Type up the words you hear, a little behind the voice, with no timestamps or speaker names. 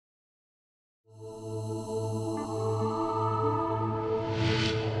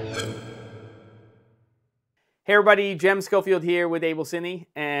Hey everybody, Jem Schofield here with AbelCine,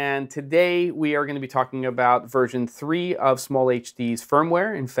 and today we are going to be talking about version 3 of SmallHD's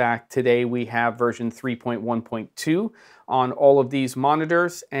firmware. In fact, today we have version 3.1.2 on all of these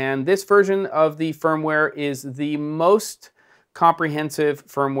monitors, and this version of the firmware is the most comprehensive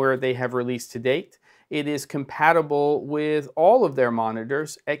firmware they have released to date. It is compatible with all of their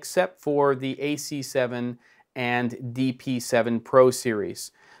monitors except for the AC7 and DP7 Pro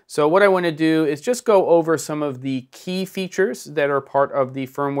series. So what I want to do is just go over some of the key features that are part of the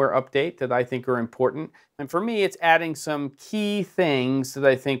firmware update that I think are important. And for me, it's adding some key things that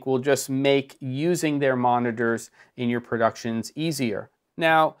I think will just make using their monitors in your productions easier.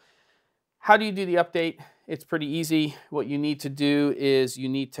 Now, how do you do the update? It's pretty easy. What you need to do is you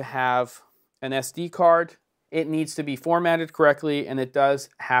need to have an SD card. It needs to be formatted correctly, and it does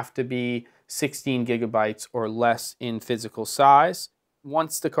have to be 16 gigabytes or less in physical size.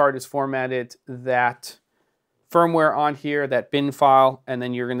 Once the card is formatted, that firmware on here, that bin file, and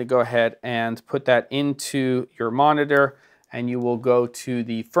then you're going to go ahead and put that into your monitor, and you will go to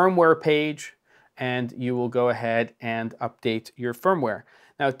the firmware page and you will go ahead and update your firmware.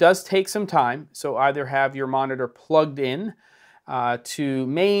 Now it does take some time, so either have your monitor plugged in to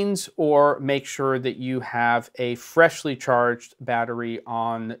mains or make sure that you have a freshly charged battery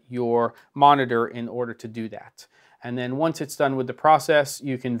on your monitor in order to do that. And then once it's done with the process,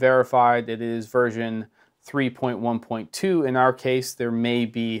 you can verify that it is version 3.1.2. In our case, there may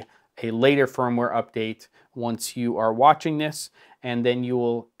be a later firmware update once you are watching this, and then you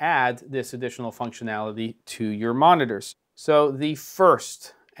will add this additional functionality to your monitors. So the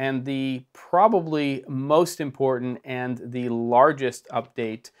first and the probably most important and the largest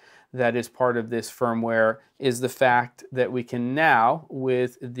update that is part of this firmware is the fact that we can now,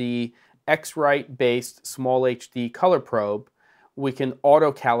 with the X-Rite based SmallHD color probe, we can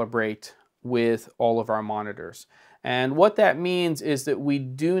auto-calibrate with all of our monitors. And what that means is that we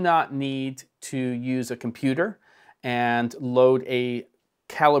do not need to use a computer and load a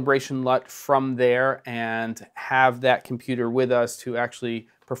calibration LUT from there and have that computer with us to actually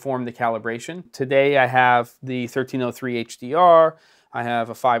perform the calibration. Today I have the 1303 HDR, I have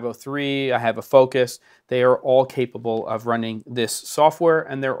a 503, I have a Focus. They are all capable of running this software,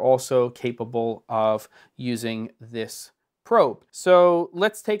 and they're also capable of using this probe. So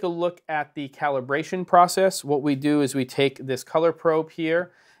let's take a look at the calibration process. What we do is we take this color probe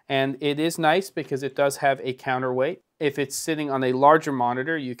here, and it is nice because it does have a counterweight. If it's sitting on a larger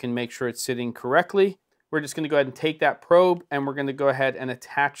monitor, you can make sure it's sitting correctly. We're just going to go ahead and take that probe, and we're going to go ahead and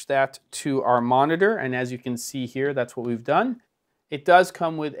attach that to our monitor. And as you can see here, that's what we've done. It does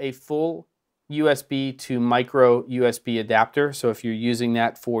come with a full USB to micro USB adapter. So if you're using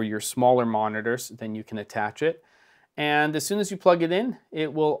that for your smaller monitors, then you can attach it. And as soon as you plug it in,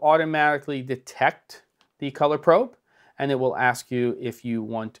 it will automatically detect the color probe, and it will ask you if you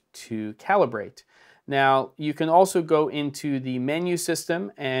want to calibrate. Now, you can also go into the menu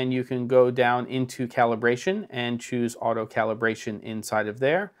system and you can go down into calibration and choose auto calibration inside of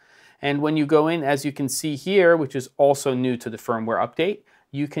there. And when you go in, as you can see here, which is also new to the firmware update,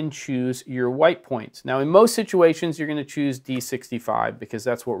 you can choose your white point. Now, in most situations, you're going to choose D65 because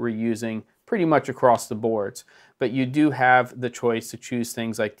that's what we're using pretty much across the boards. But you do have the choice to choose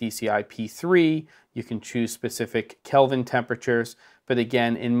things like DCI P3. You can choose specific Kelvin temperatures. But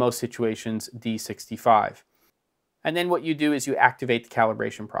again, in most situations, D65. And then what you do is you activate the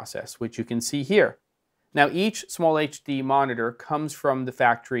calibration process, which you can see here. Now, each SmallHD monitor comes from the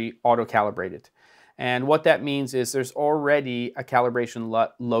factory auto-calibrated. And what that means is there's already a calibration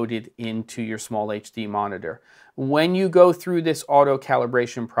LUT loaded into your SmallHD monitor. When you go through this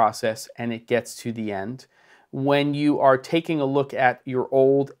auto-calibration process and it gets to the end, when you are taking a look at your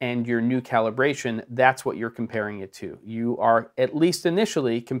old and your new calibration, that's what you're comparing it to. You are, at least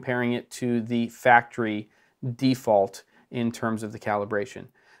initially, comparing it to the factory default in terms of the calibration.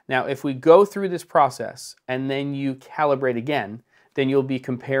 Now, if we go through this process and then you calibrate again, then you'll be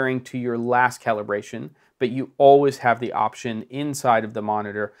comparing to your last calibration, but you always have the option inside of the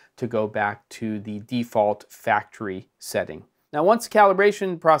monitor to go back to the default factory setting. Now, once the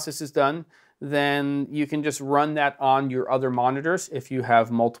calibration process is done, then you can just run that on your other monitors if you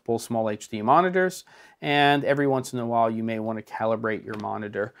have multiple SmallHD monitors, and every once in a while you may want to calibrate your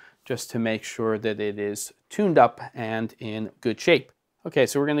monitor just to make sure that it is tuned up and in good shape. Okay,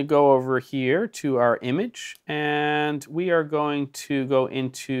 so we're going to go over here to our image, and we are going to go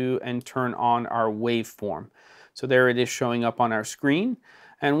into and turn on our waveform. So there it is showing up on our screen.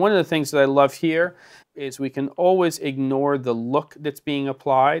 And one of the things that I love here is we can always ignore the look that's being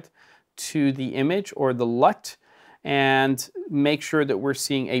applied to the image or the LUT, and make sure that we're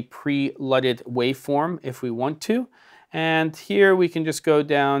seeing a pre-LUTed waveform if we want to. And here we can just go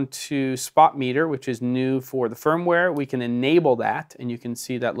down to spot meter, which is new for the firmware. We can enable that, and you can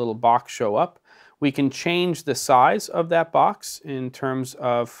see that little box show up. We can change the size of that box in terms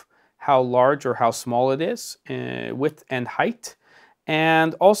of how large or how small it is, width and height.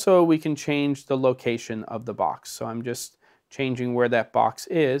 And also we can change the location of the box. So I'm just changing where that box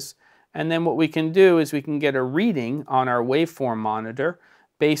is. And then what we can do is we can get a reading on our waveform monitor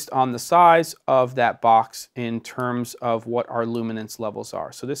based on the size of that box in terms of what our luminance levels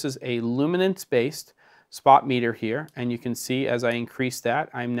are. So this is a luminance-based spot meter here, and you can see as I increase that,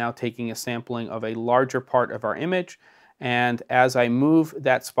 I'm now taking a sampling of a larger part of our image, and as I move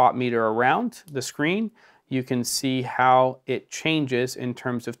that spot meter around the screen, you can see how it changes in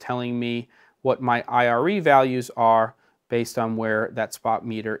terms of telling me what my IRE values are based on where that spot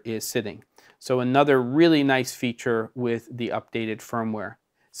meter is sitting. So another really nice feature with the updated firmware.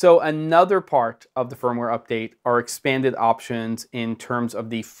 So another part of the firmware update are expanded options in terms of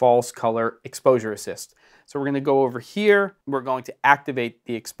the false color exposure assist. So we're going to go over here, we're going to activate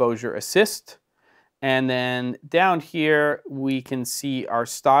the exposure assist, and then down here we can see our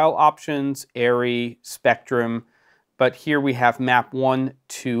style options, airy, spectrum, but here we have map 1,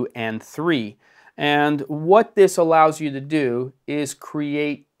 2, and 3. And what this allows you to do is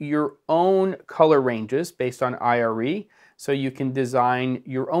create your own color ranges based on IRE, so you can design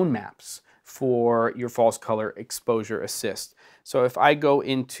your own maps for your false color exposure assist. So if I go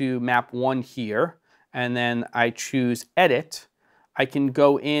into map 1 here, and then I choose edit, I can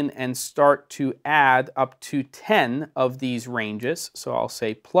go in and start to add up to 10 of these ranges. So I'll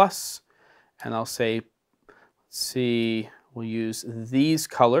say plus, and I'll say, let's see, we'll use these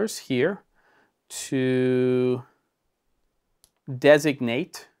colors here to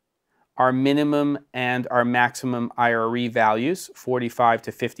designate our minimum and our maximum IRE values, 45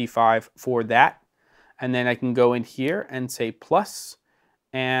 to 55 for that. And then I can go in here and say plus,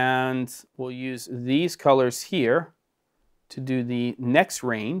 and we'll use these colors here to do the next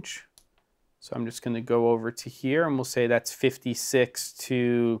range. So I'm just going to go over to here and we'll say that's 56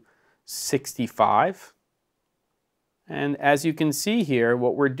 to 65. And as you can see here,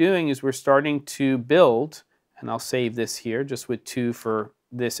 what we're doing is we're starting to build, and I'll save this here just with 2 for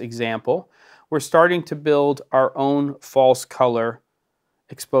this example. We're starting to build our own false color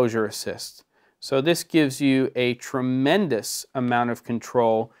exposure assist. So this gives you a tremendous amount of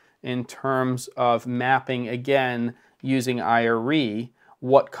control in terms of mapping, again, using IRE,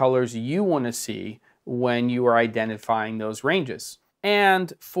 what colors you want to see when you are identifying those ranges.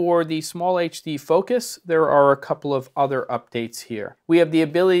 And for the SmallHD focus, there are a couple of other updates here. We have the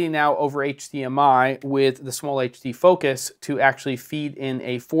ability now over HDMI with the SmallHD focus to actually feed in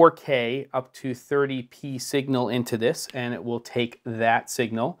a 4K up to 30p signal into this, and it will take that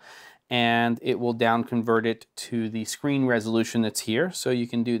signal and it will down convert it to the screen resolution that's here. So you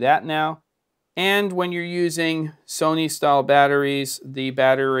can do that now. And when you're using Sony style batteries, the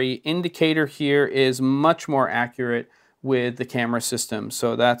battery indicator here is much more accurate with the camera system.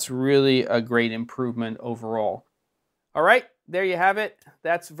 So that's really a great improvement overall. All right, there you have it.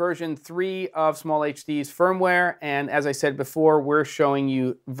 That's version 3 of SmallHD's firmware. And as I said before, we're showing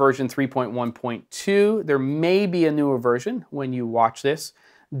you version 3.1.2. There may be a newer version when you watch this.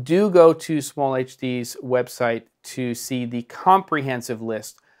 Do go to SmallHD's website to see the comprehensive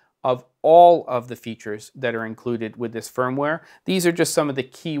list of all of the features that are included with this firmware. These are just some of the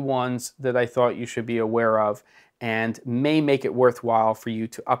key ones that I thought you should be aware of and may make it worthwhile for you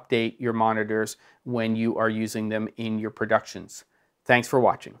to update your monitors when you are using them in your productions. Thanks for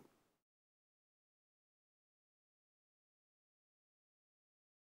watching.